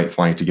on the right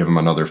flank to give him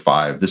another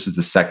 5. This is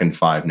the second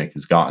 5 Nick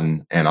has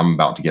gotten, and I'm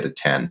about to get a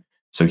 10.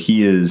 So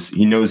he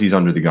knows he's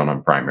under the gun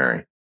on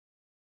primary.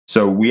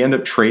 So we end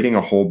up trading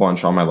a whole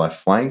bunch on my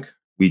left flank.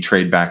 We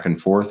trade back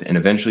and forth, and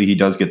eventually he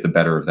does get the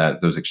better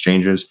of those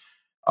exchanges.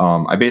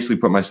 I basically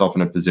put myself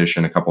in a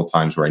position a couple of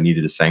times where I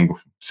needed a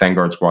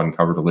Sangard squad and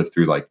cover to live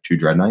through like 2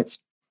 Dread Knights.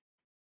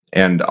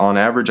 And on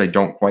average, I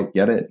don't quite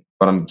get it,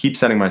 but I'm keep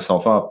setting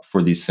myself up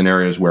for these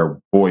scenarios where,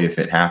 boy, if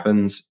it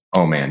happens,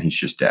 oh man, he's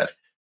just dead.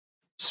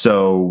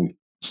 So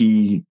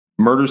he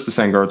murders the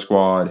Sangard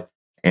squad,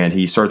 and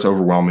he starts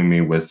overwhelming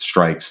me with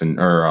strikes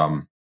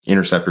or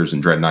interceptors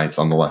and Dread Knights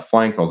on the left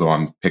flank. Although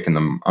I'm picking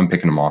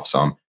them off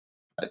some.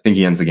 I think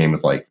he ends the game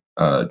with like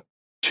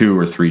 2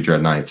 or 3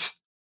 Dread Knights.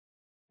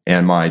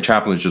 And my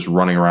Chaplain is just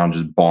running around,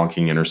 just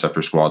bonking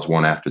interceptor squads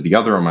one after the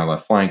other on my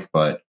left flank.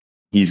 But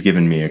he's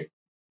given me,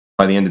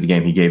 by the end of the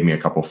game, he gave me a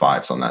couple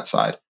 5s on that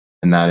side.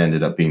 And that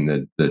ended up being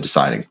the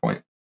deciding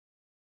point.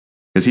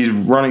 Because he's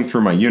running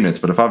through my units,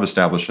 but if I've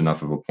established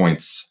enough of a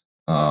points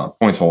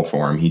hole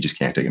for him, he just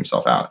can't take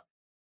himself out.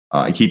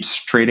 He keeps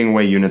trading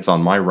away units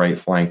on my right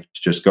flank,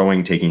 just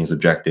going, taking his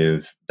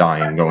objective,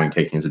 dying, going,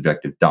 taking his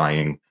objective,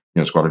 dying.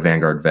 Squad of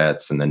Vanguard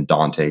vets, and then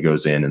Dante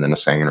goes in, and then a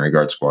Sanguinary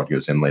Guard squad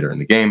goes in later in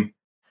the game.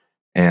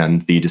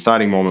 And the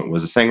deciding moment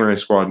was a Sanguinary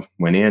squad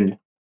went in,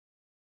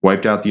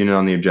 wiped out the unit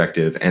on the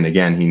objective, and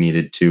again,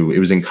 it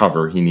was in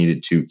cover, he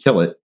needed to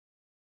kill it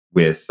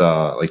with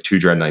like 2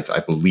 Dread Knights, I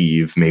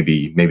believe,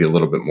 maybe a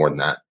little bit more than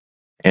that.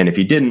 And if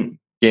he didn't,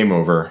 game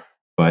over,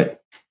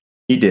 but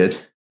he did,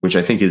 which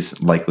I think is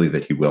likely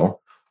that he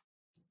will.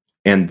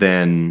 And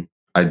then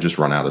I just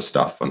run out of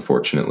stuff,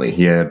 unfortunately.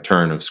 He had a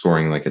turn of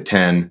scoring like a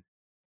 10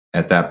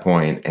 at that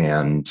point,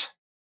 and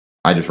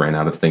I just ran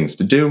out of things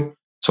to do,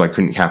 so I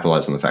couldn't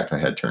capitalize on the fact I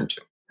had turn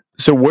 2.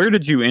 So where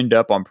did you end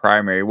up on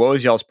primary? What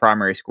was y'all's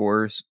primary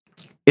scores?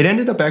 It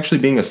ended up actually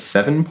being a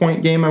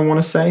 7-point game, I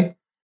want to say.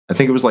 I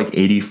think it was like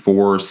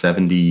 84,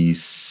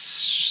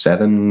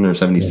 77 or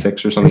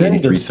 76 or something,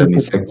 83,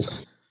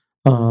 76.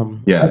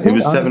 Yeah, it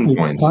was 7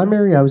 points.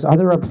 Primary, I was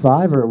either up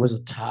 5 or it was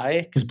a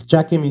tie, because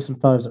Jack gave me some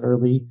 5s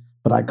early,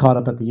 but I caught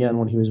up at the end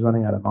when he was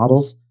running out of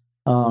models.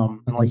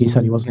 And like he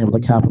said, he wasn't able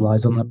to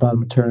capitalize on that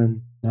bottom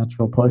turn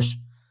natural push.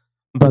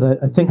 But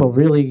I think what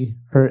really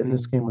hurt in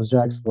this game was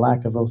Jack's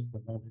lack of Oath at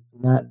the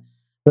moment.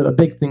 And a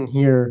big thing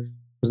here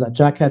was that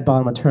Jack had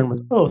bottom of turn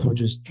with Oath,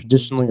 which is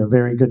traditionally a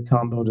very good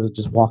combo to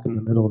just walk in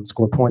the middle and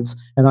score points.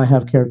 And I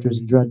have characters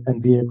and Dread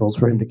and vehicles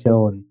for him to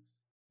kill, and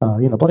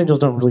Blood Angels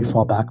don't really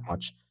fall back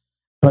much.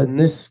 But in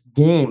this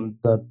game,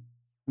 the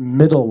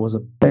middle was a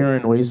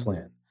barren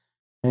wasteland,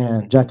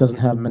 and Jack doesn't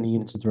have many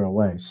units to throw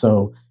away,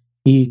 so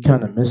he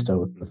kind of missed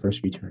Oath in the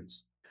first few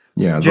turns.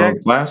 Yeah, Jack,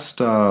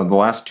 the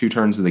last 2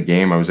 turns of the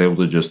game, I was able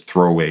to just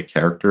throw away a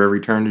character every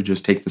turn to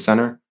just take the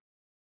center.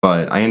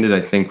 But I ended,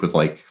 I think, with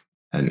like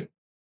I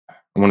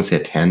want to say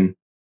a 10,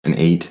 an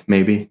 8,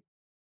 maybe.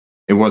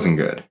 It wasn't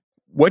good.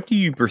 What do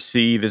you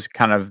perceive as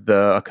kind of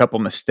a couple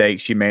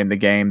mistakes you made in the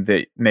game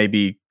that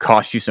maybe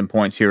cost you some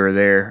points here or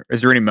there?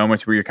 Is there any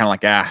moments where you're kind of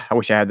like, I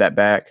wish I had that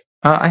back?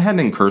 I had an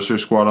Incursor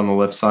squad on the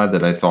left side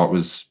that I thought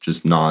was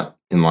just not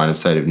in line of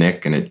sight of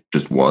Nick, and it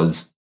just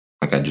was.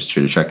 Like, I just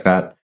should have checked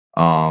that.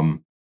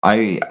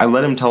 I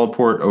let him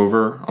teleport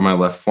over on my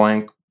left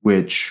flank,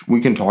 which we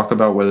can talk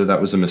about whether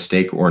that was a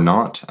mistake or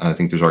not. I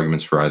think there's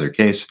arguments for either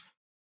case,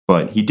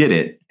 but he did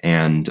it.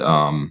 And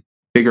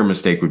bigger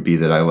mistake would be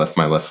that I left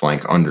my left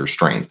flank under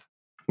strength,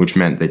 which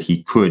meant that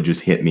he could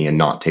just hit me and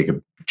not take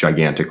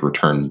gigantic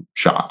return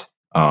shot,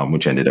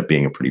 which ended up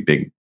being a pretty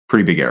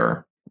big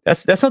error.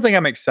 That's something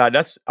I'm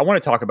excited. I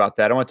want to talk about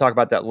that. I want to talk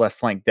about that left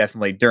flank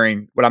definitely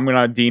during what I'm going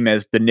to deem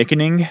as the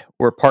nickening,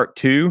 or part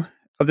 2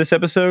 of this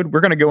episode.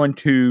 We're going to go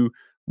into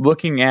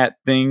looking at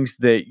things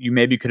that you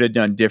maybe could have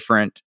done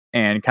different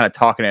and kind of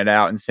talking it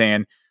out and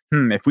saying,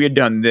 if we had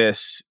done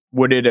this,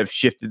 would it have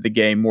shifted the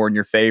game more in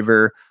your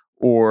favor?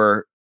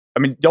 Or, I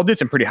mean, y'all did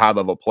some pretty high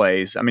level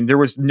plays. I mean, there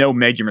was no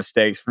major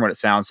mistakes from what it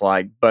sounds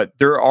like, but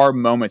there are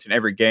moments in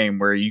every game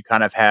where you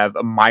kind of have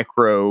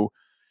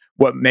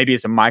what maybe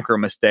is a micro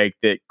mistake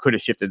that could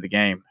have shifted the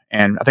game.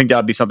 And I think that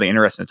would be something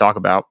interesting to talk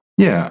about.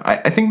 Yeah,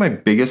 I think my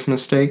biggest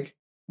mistake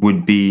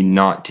would be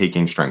not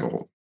taking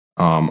Stranglehold.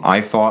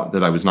 I thought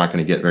that I was not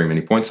going to get very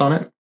many points on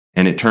it.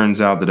 And it turns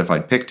out that if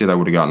I'd picked it, I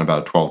would have gotten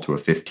about a 12 to a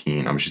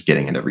 15. I was just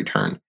getting it every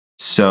turn.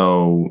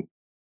 So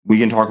we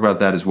can talk about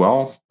that as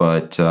well,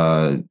 but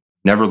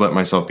never let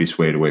myself be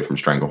swayed away from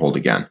Stranglehold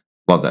again.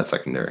 Love that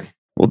secondary.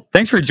 Well,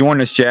 thanks for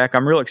joining us, Jack.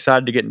 I'm real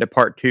excited to get into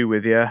part 2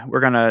 with you. We're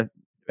going to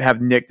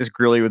have Nick just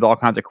grill you with all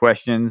kinds of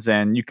questions,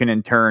 and you can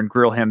in turn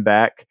grill him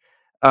back.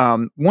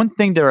 One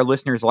thing that our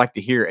listeners like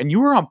to hear, and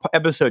you were on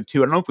episode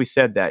 2, I don't know if we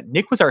said that,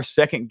 Nick was our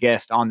second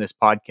guest on this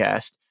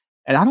podcast,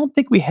 and I don't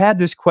think we had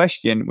this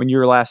question when you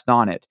were last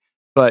on it,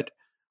 but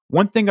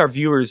one thing our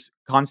viewers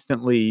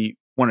constantly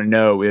want to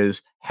know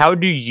is, how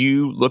do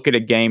you look at a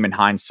game in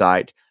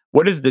hindsight?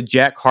 What is the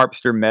Jack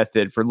Harpster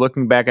method for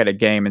looking back at a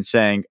game and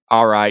saying,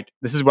 all right,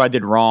 this is what I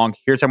did wrong,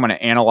 here's how I'm going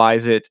to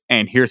analyze it,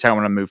 and here's how I'm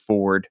going to move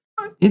forward?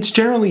 It's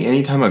generally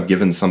anytime I've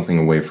given something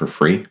away for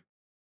free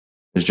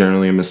is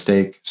generally a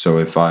mistake. So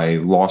if I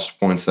lost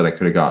points that I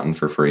could have gotten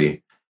for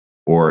free,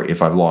 or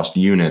if I've lost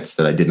units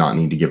that I did not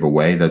need to give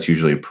away, that's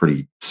usually a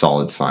pretty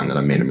solid sign that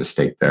I made a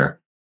mistake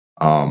there.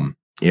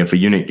 If a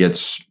unit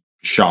gets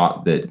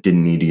shot that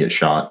didn't need to get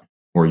shot,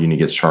 or a unit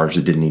gets charged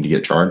that didn't need to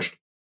get charged,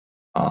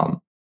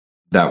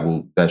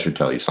 that should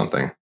tell you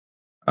something.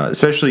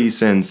 Especially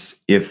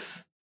since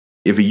if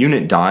a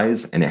unit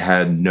dies and it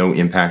had no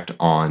impact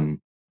on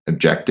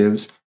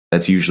objectives,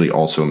 that's usually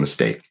also a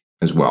mistake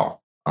as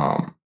well.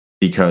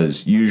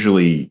 Because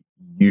usually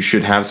you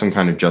should have some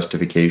kind of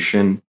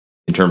justification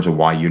in terms of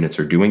why units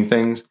are doing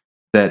things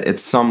that at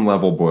some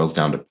level boils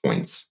down to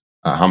points.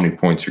 How many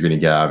points you're going to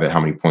get out of it, how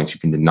many points you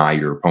can deny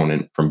your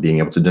opponent from being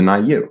able to deny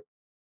you.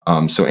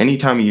 So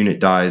anytime a unit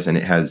dies and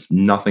it has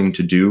nothing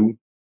to do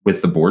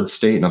with the board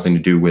state, nothing to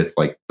do with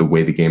like the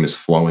way the game is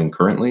flowing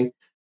currently,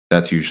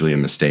 that's usually a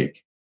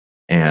mistake.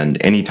 And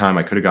anytime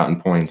I could have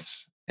gotten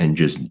points and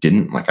just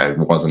didn't, like I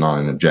wasn't on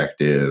an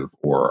objective,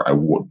 or I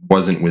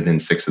wasn't within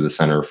 6 of the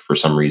center for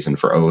some reason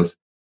for Oath,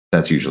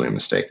 that's usually a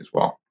mistake as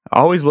well. I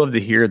always love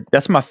to hear,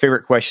 that's my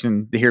favorite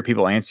question to hear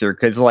people answer,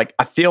 because like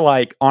I feel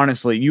like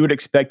honestly you would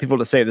expect people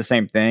to say the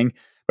same thing,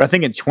 but I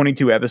think in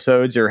 22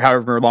 episodes or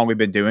however long we've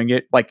been doing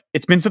it, like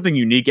it's been something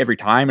unique every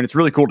time, and it's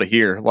really cool to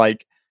hear.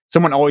 Like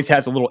someone always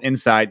has a little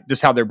insight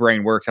just how their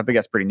brain works. I think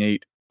that's pretty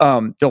neat.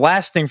 The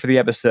last thing for the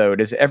episode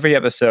is every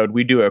episode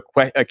we do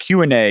a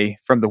Q&A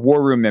from the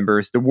War Room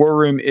members. The War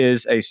Room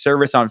is a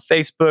service on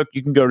Facebook.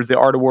 You can go to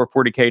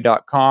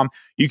theartofwar40k.com.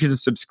 You can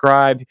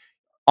subscribe.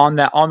 On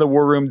the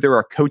War Room, there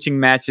are coaching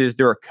matches.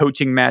 I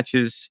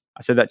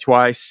said that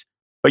twice,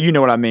 but you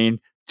know what I mean.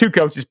 2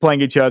 coaches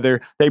playing each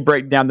other. They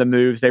break down the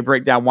moves. They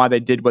break down why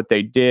they did what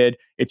they did.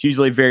 It's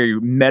usually very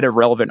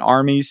meta-relevant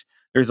armies.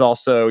 There's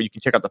also, you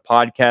can check out the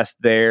podcast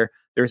there.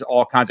 There's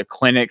all kinds of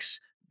clinics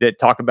that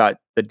talk about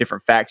the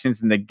different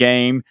factions in the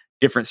game,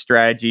 different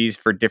strategies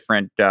for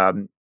different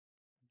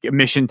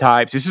mission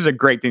types. This is a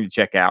great thing to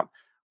check out.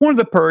 One of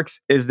the perks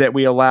is that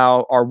we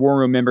allow our War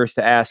Room members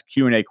to ask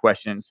Q&A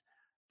questions.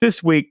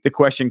 This week, the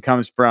question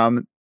comes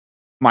from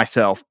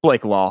myself,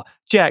 Blake Law.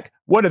 Jack,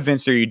 what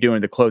events are you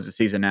doing to close the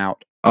season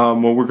out?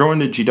 Well, we're going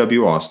to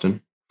GW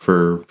Austin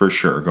for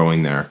sure,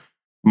 going there.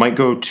 Might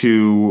go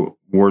to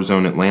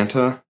Warzone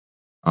Atlanta.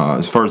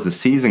 As far as the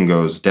season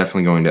goes,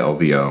 definitely going to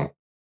LVO.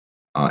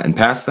 And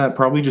past that,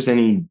 probably just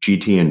any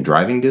GT and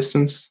driving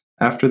distance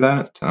after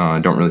that. I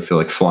don't really feel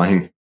like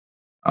flying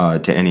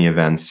to any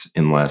events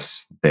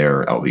unless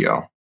they're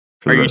LVO.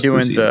 Are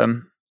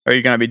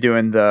you going to be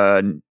doing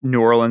the New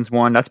Orleans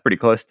one? That's pretty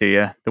close to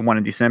you, the one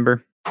in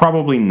December.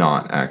 Probably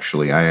not,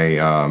 actually.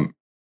 I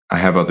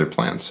have other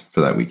plans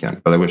for that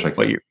weekend, but I wish I could.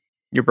 Well,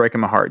 you're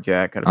breaking my heart,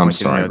 Jack. I'm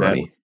sorry,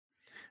 buddy. That.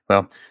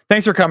 Well,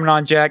 thanks for coming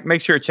on, Jack.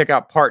 Make sure to check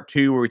out part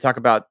 2 where we talk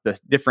about the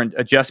different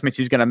adjustments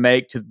he's going to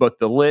make to both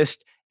the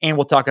list, and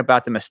we'll talk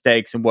about the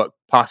mistakes and what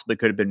possibly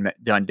could have been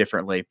done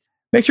differently.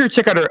 Make sure to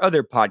check out our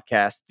other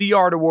podcast, The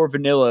Art of War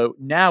Vanilla,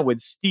 now with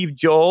Steve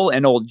Joel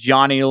and old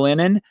Johnny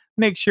Lennon.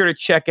 Make sure to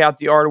check out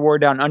The Art of War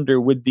Down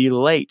Under with the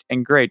late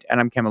and great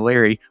Adam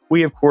Camilleri.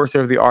 We, of course,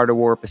 are The Art of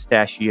War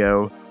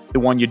Pistachio, the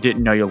one you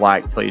didn't know you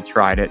liked till you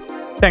tried it.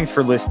 Thanks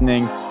for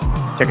listening.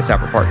 Check us out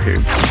for part 2.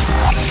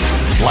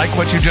 Like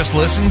what you just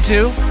listened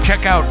to?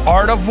 Check out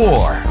Art of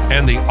War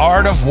and the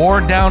Art of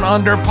War Down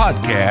Under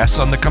podcasts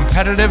on the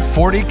competitive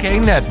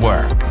 40K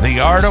network,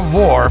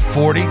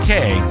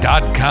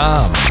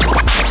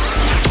 theartofwar40k.com.